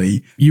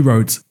uniquely. You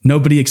wrote,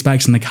 nobody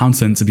expects an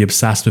accountant to be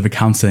obsessed with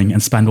accounting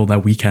and spend all their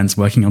weekends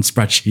working on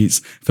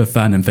spreadsheets for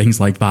fun and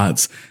things like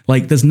that.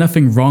 Like, there's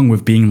nothing wrong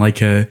with being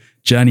like a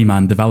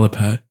journeyman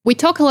developer. We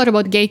talk a lot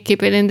about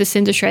gatekeeping in this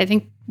industry, I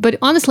think. But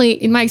honestly,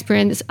 in my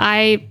experience,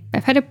 I've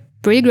had a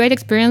pretty great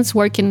experience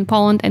working in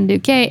Poland and the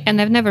UK, and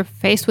I've never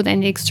faced with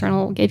any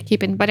external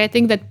gatekeeping. But I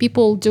think that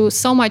people do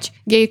so much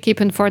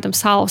gatekeeping for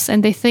themselves,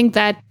 and they think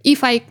that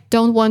if I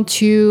don't want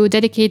to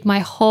dedicate my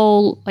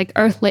whole like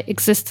earthly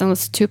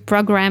existence to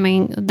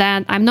programming,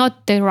 then I'm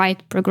not the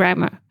right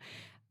programmer.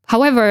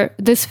 However,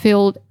 this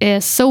field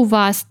is so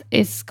vast,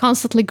 it's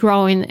constantly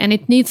growing, and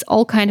it needs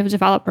all kinds of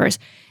developers.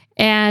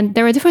 And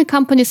there are different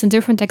companies and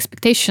different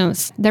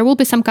expectations. There will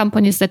be some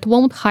companies that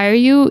won't hire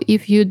you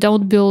if you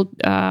don't build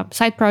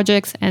side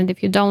projects and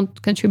if you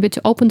don't contribute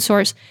to open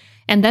source.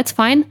 And that's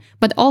fine.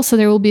 But also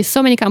there will be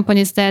so many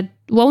companies that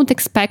won't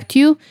expect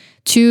you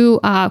to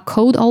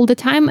code all the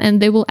time.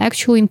 And they will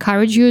actually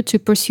encourage you to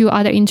pursue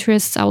other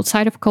interests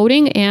outside of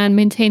coding and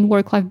maintain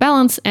work-life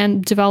balance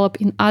and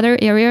develop in other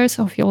areas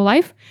of your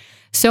life.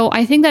 So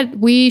I think that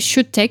we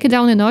should take it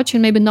down a notch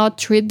and maybe not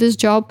treat this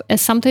job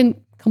as something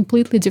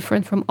completely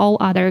different from all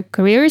other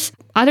careers.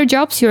 Other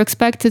jobs, you're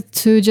expected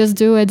to just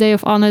do a day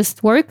of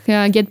honest work,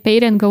 get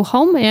paid and go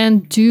home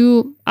and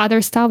do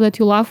other stuff that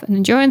you love and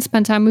enjoy and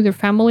spend time with your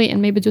family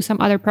and maybe do some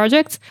other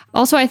projects.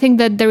 Also, I think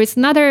that there is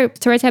another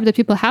stereotype that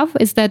people have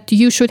is that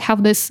you should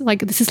have this,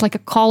 like, this is like a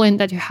calling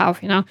that you have,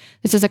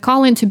 This is a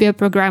calling to be a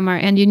programmer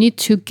and you need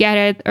to get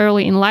it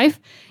early in life.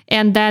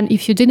 And then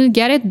if you didn't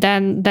get it,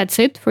 then that's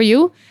it for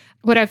you.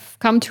 What I've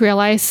come to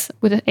realize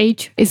with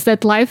age is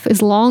that life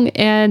is long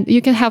and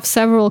you can have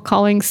several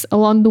callings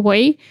along the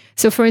way.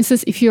 So for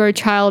instance, if you're a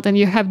child and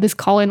you have this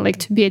calling like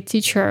to be a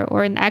teacher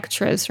or an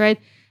actress, right?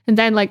 And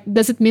then like,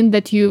 does it mean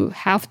that you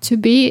have to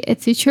be a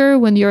teacher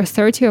when you're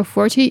 30 or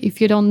 40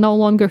 if you don't no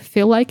longer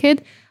feel like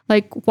it?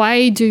 Like,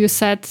 why do you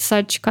set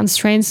such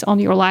constraints on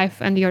your life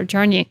and your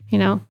journey,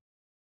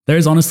 There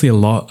is honestly a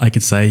lot I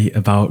could say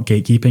about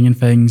gatekeeping and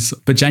things,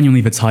 but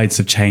genuinely the tides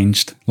have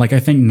changed. Like, I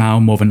think now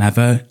more than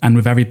ever, and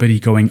with everybody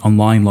going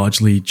online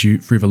largely due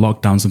through the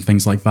lockdowns and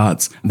things like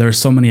that, there are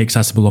so many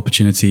accessible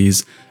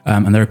opportunities,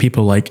 and there are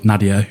people like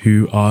Nadia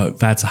who are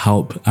there to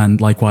help. And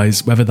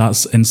likewise, whether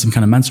that's in some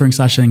kind of mentoring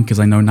session, because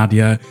I know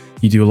Nadia,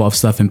 you do a lot of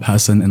stuff in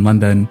person in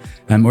London,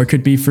 or it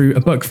could be through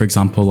a book, for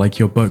example, like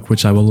your book,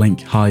 which I will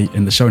link high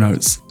in the show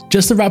notes.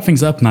 Just to wrap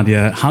things up,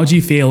 Nadia, how do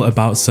you feel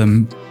about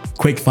some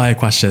quick fire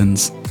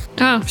questions?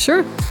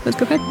 Sure. Let's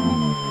go ahead.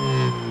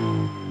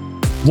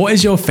 What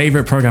is your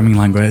favorite programming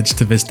language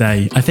to this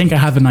day? I think I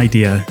have an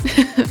idea.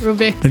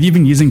 Ruby. Have you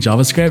been using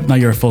JavaScript? Now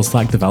you're a full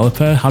stack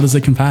developer. How does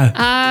it compare?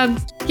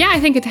 Yeah, I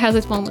think it has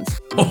its moments.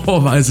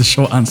 Oh, that is a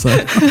short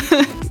answer.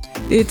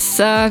 It's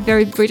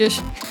very British.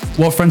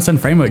 What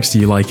front-end frameworks do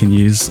you like and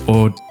use?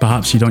 Or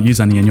perhaps you don't use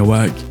any in your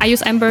work? I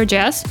use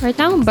Ember.js right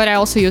now, but I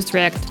also used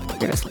React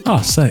previously.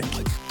 Oh, sick.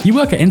 You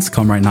work at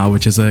Intercom right now,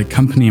 which is a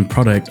company and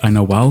product I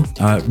know well.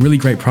 Really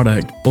great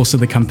product. Also,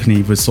 the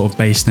company was sort of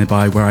based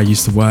nearby where I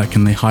used to work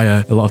and they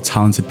hire a lot of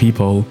talented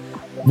people.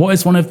 What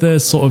is one of the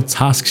sort of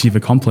tasks you've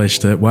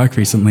accomplished at work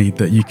recently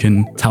that you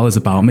can tell us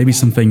about? Maybe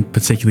something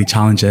particularly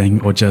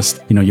challenging or just,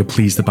 you're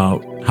pleased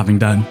about having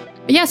done?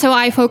 Yeah, so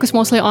I focus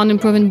mostly on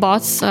improving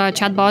bots,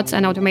 chatbots,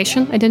 and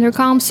automation at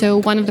Intercom.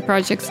 So one of the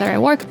projects that I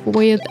worked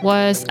with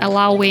was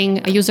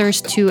allowing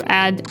users to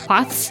add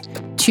paths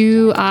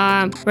to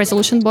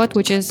Resolution Bot,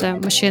 which is a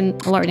machine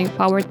learning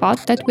powered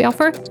bot that we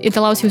offer. It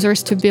allows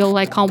users to build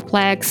like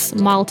complex,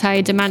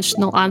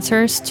 multi-dimensional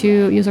answers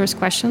to users'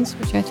 questions,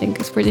 which I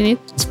think is pretty neat.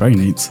 It's very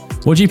neat.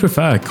 What do you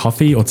prefer,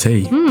 coffee or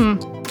tea?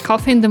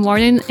 Coffee in the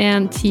morning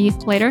and tea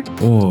later.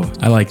 Oh,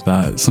 I like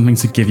that. Something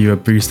to give you a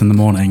boost in the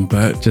morning,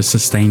 but just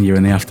sustain you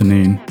in the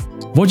afternoon.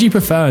 What do you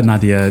prefer,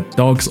 Nadia,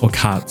 dogs or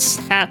cats?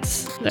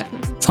 Cats,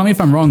 definitely. Tell me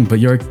if I'm wrong, but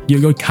you're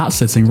cat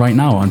sitting right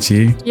now, aren't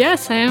you?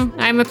 Yes, I am.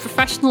 I'm a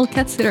professional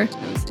cat sitter.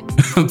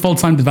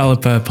 Full-time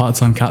developer,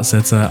 part-time cat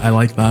sitter. I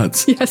like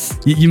that. Yes.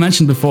 You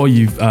mentioned before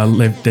you've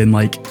lived in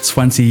like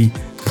 20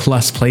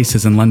 plus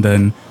places in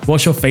London.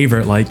 What's your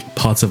favorite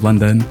parts of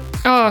London?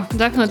 Oh,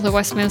 definitely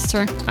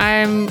Westminster.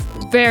 I'm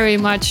very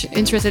much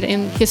interested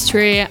in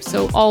history.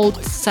 So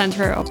old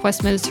center of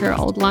Westminster,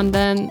 old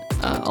London,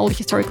 old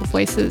historical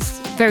places,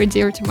 very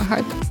dear to my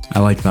heart. I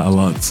like that a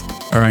lot.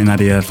 All right,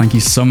 Nadia, thank you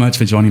so much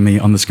for joining me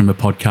on the Scrimba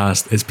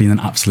podcast. It's been an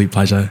absolute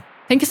pleasure.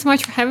 Thank you so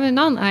much for having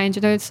me on. I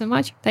enjoyed it so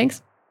much.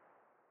 Thanks.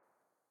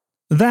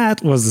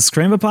 That was the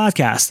Scrimba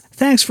podcast.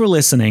 Thanks for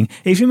listening.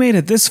 If you made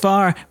it this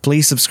far,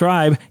 please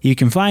subscribe. You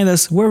can find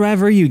us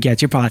wherever you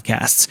get your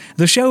podcasts.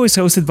 The show is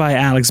hosted by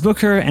Alex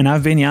Booker, and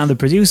I've been Jan, the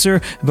producer.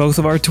 Both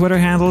of our Twitter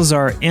handles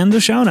are in the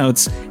show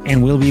notes,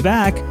 and we'll be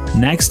back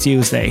next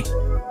Tuesday.